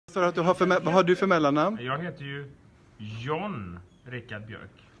Så att du har vad har du för mellannamn? Jag heter ju John Rickard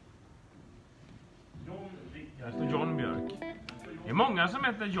Björk. Jag heter John Björk. Det är många som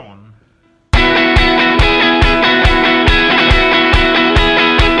heter John.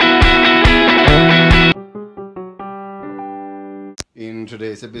 In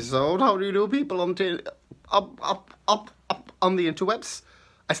today's episode, how do you do people up on the interwebs?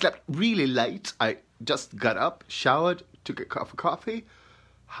 I slept really late. I just got up, showered, took a cup of coffee,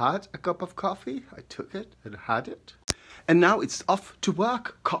 had a cup of coffee. I took it and had it. And now it's off to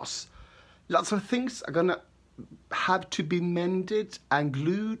work, cause lots of things are gonna have to be mended and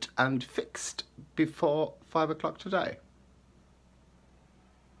glued and fixed before 5 o'clock today.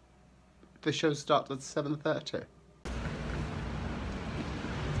 The show starts at 7:30.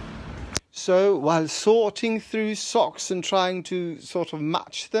 So, while sorting through socks and trying to sort of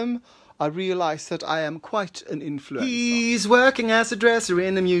match them, I realised that I am quite an influencer. He's working as a dresser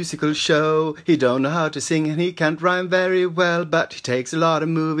in a musical show. He don't know how to sing and he can't rhyme very well, but he takes a lot of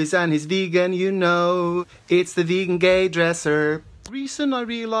movies and he's vegan, you know. It's the vegan gay dresser. The reason I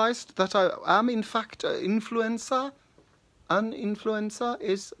realised that I am in fact an influencer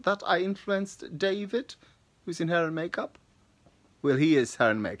is that I influenced David, who's in hair and makeup. Well, he is hair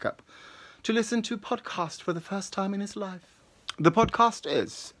and makeup. To listen to a podcast for the first time in his life. The podcast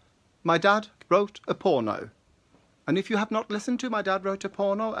is My Dad Wrote a Porno. And if you have not listened to My Dad Wrote a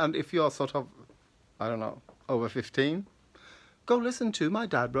Porno, and if you're sort of, I don't know, over 15, go listen to My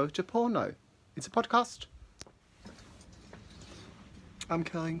Dad Wrote a Porno. It's a podcast. I'm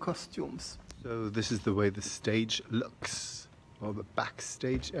carrying costumes. So this is the way the stage looks, or the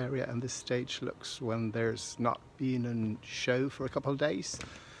backstage area and the stage looks when there's not been a show for a couple of days.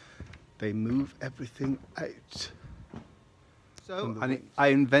 They move everything out. So I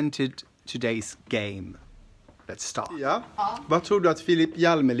invented today's game. Let's start. Ja. Vad tror du att Filip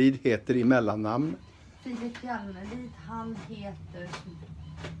Jalmelid heter i mellannamn? Filip Jalmelid, han heter...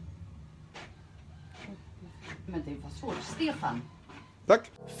 Men det var svårt. Stefan.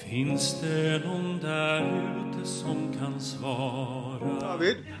 Tack. Finns det någon där ute som kan svara?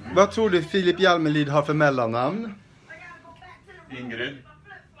 David, vad tror du Filip Jalmelid har för mellannamn? Ingrid.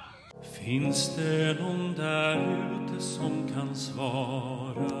 Finns det någon där ute som kan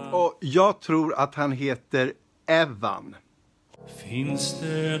svara? Och jag tror att han heter Evan. Finns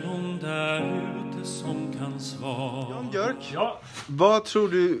det någon där ute som kan svara? Jan Björk, Ja. vad tror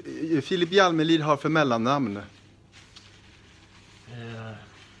du Filip Jalmelid har för mellannamn?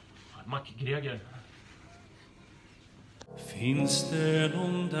 Mac-Greger. Finns det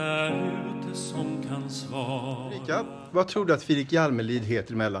någon där ute som kan svara? Rika, vad tror du att Filip Jalmelid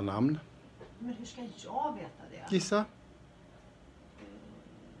heter i mellannamn? Men hur ska jag veta det? Gissa.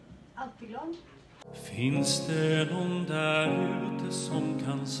 Alltid glad. Finns det någon där ute som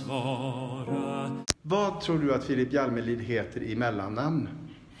kan svara? Vad tror du att Filip Jalmelid heter i mellannamn?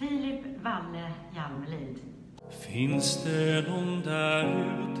 Filip Valle Jalmelid. Finns det någon där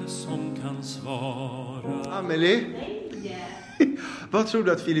ute som kan svara? Amelie? Vad tror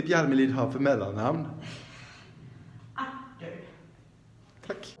du att Filip Jalmelid har för mellannamn? Arthur.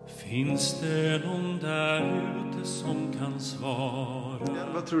 Tack. Finns det någon där ute som kan svara? Ja,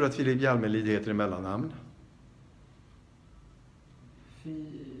 vad tror du att Filip Jalmelid heter i mellannamn?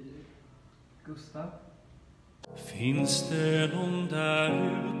 Gustav. Finns det någon där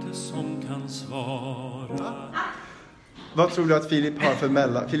ute som kan svara? Vad tror du att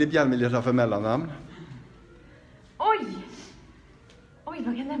Filip Jalmelid har för mellannamn? Oj,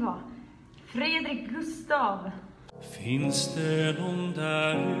 vad kan det vara? Fredrik Gustav. Finns det någon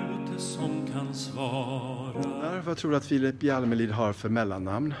där ute som kan svara? Vad tror du att Filip Jalmelid har för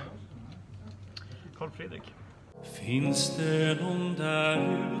mellannamn? Carl Fredrik. Finns det någon där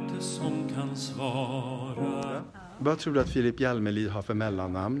ute som kan svara? Vad tror du att Filip Jalmelid har för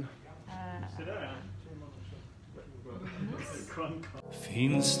mellannamn?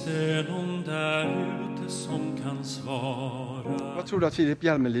 Finns det någon där ute som kan svara? Vad tror du att Filip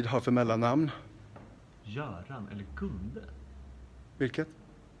Jalmelid har för mellannamn? Göran eller Gunde. Vilket?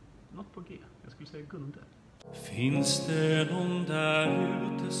 Något på G. Jag skulle säga Gunde. Finns det någon där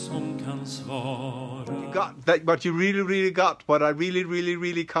ute som kan svara? You got that, but you really got what I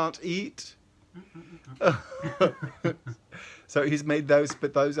really can't eat. So he's made those,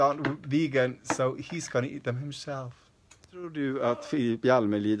 but those aren't vegan, so he's gonna eat them himself. Tror du att Filip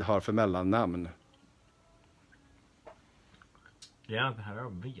Jalmelid har för mellannamn? Ja, det här har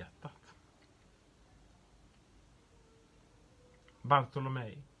jag vetat.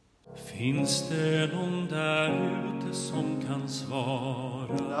 Bartolomei. Finns det någon där ute som kan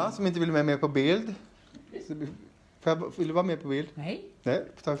svara? Ja, som inte vill med på bild. Vill du vara med på bild? Nej. Nej,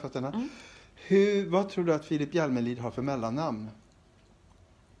 ta i fötterna. Vad tror du att Filip Jalmelid har för mellannamn?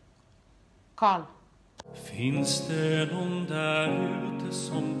 Karl. Finns det någon där ute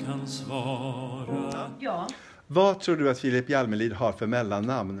som kan svara? Ja. Vad tror du att Filip Jalmelid har för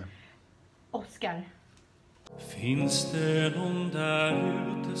mellannamn? Oscar. Finns det någon där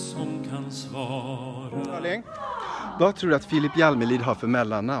ute som kan svara? Vad tror du att Filip Jalmelid har för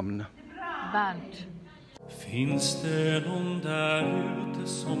mellannamn? Bernt. Finns det någon där ute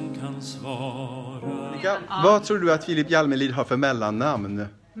som kan svara? Vad tror du att Filip Jalmelid har för mellannamn?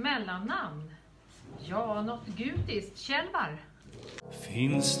 Mellannamn? Ja, något gutiskt. Kjellvar.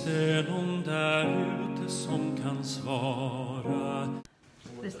 Finns det någon där ute som kan svara?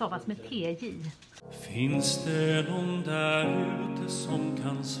 Det stavas med TJ. Finns det någon där ute som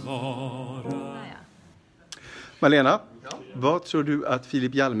kan svara? Malena, vad tror du att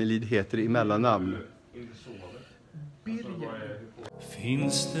Filip Jalmelid heter i mellannamn?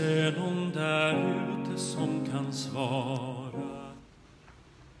 Finns det någon där ute som kan svara?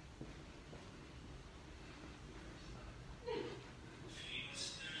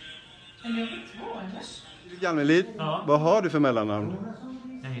 Filip Jalmelid, vad har du för mellannamn?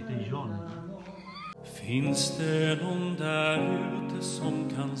 Jag heter Jalmelid. Finns det någon där ute som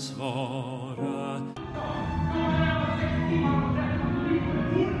kan svara?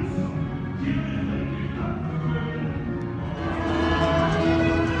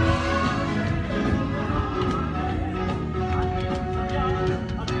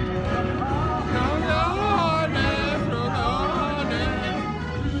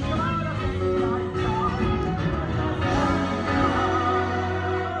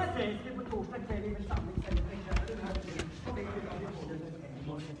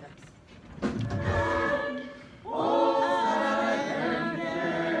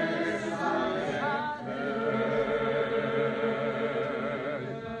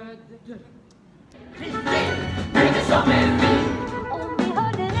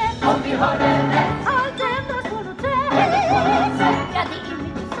 Om vi hörde rätt, allt ändras på något sätt. Ja, det är mycket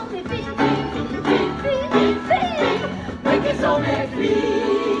som är fint. Mycket som är fint.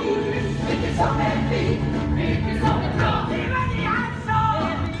 Mycket som är fint. Mycket som är bra.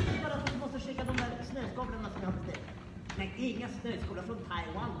 Du måste skicka de där snöskovlarna som jag har beställt. Nej, inga snöskovlar från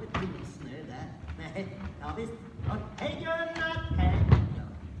Taiwan. Det är ingen snö där. Nej, ja visst. Ja, hej Gunnar! Hej!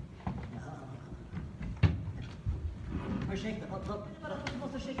 Ursäkta, du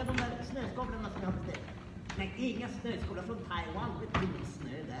måste skicka de där snöskovlarna som jag har beställt. Nej, inga snöskovlar från Taiwan. Det är ingen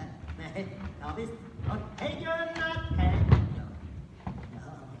snö där. Nej, ja visst. Ja, hej Gunnar! Hej!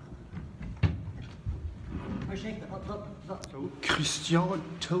 Ursäkta, Christian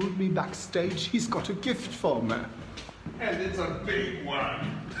told me backstage he's got a gift for me. And it's a big one.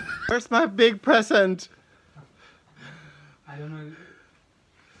 Where's my big present? I don't know.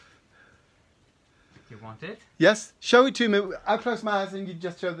 You want it? Yes, show it to me. I'll close my eyes and you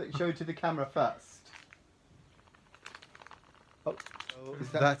just show it to the camera first. Oh,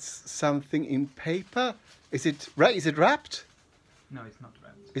 that's something in paper. Is it right? Is it wrapped? No, it's not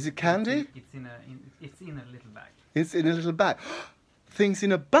wrapped. Is it candy? It's in a little bag. It's in a little bag. Things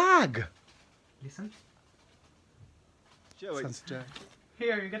in a bag. Listen. Show it.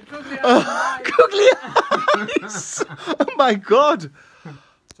 Here, you get Googly. Googly eyes! Oh my God!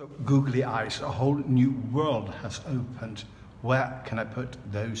 So googly eyes, a whole new world has opened. Where can I put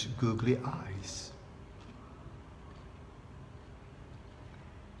those googly eyes?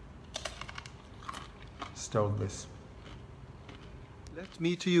 Stole this. Let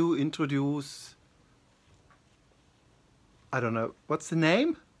me to you introduce. I don't know. What's the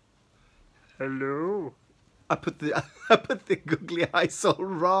name? Hello. I put the googly eyes all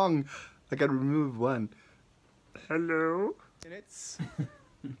wrong. I gotta remove one. Hello. Minutes.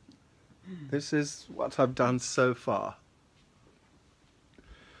 This is what I've done so far.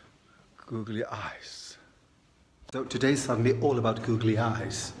 Googly eyes. So today's suddenly all about googly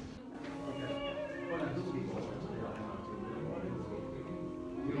eyes.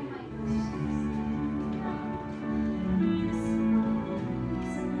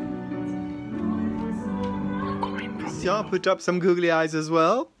 Christian put up some googly eyes as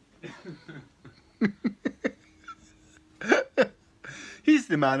well. He's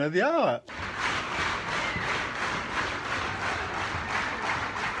the man of the hour.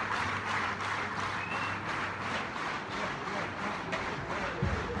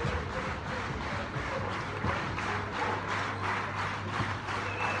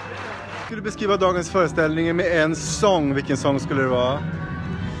 Skulle beskriva dagens föreställning med en sång. Vilken sång skulle det vara?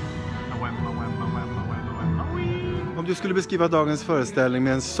 Om du skulle beskriva dagens föreställning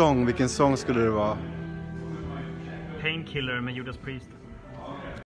med en sång, vilken sång skulle det vara? Painkiller med Judas Priest.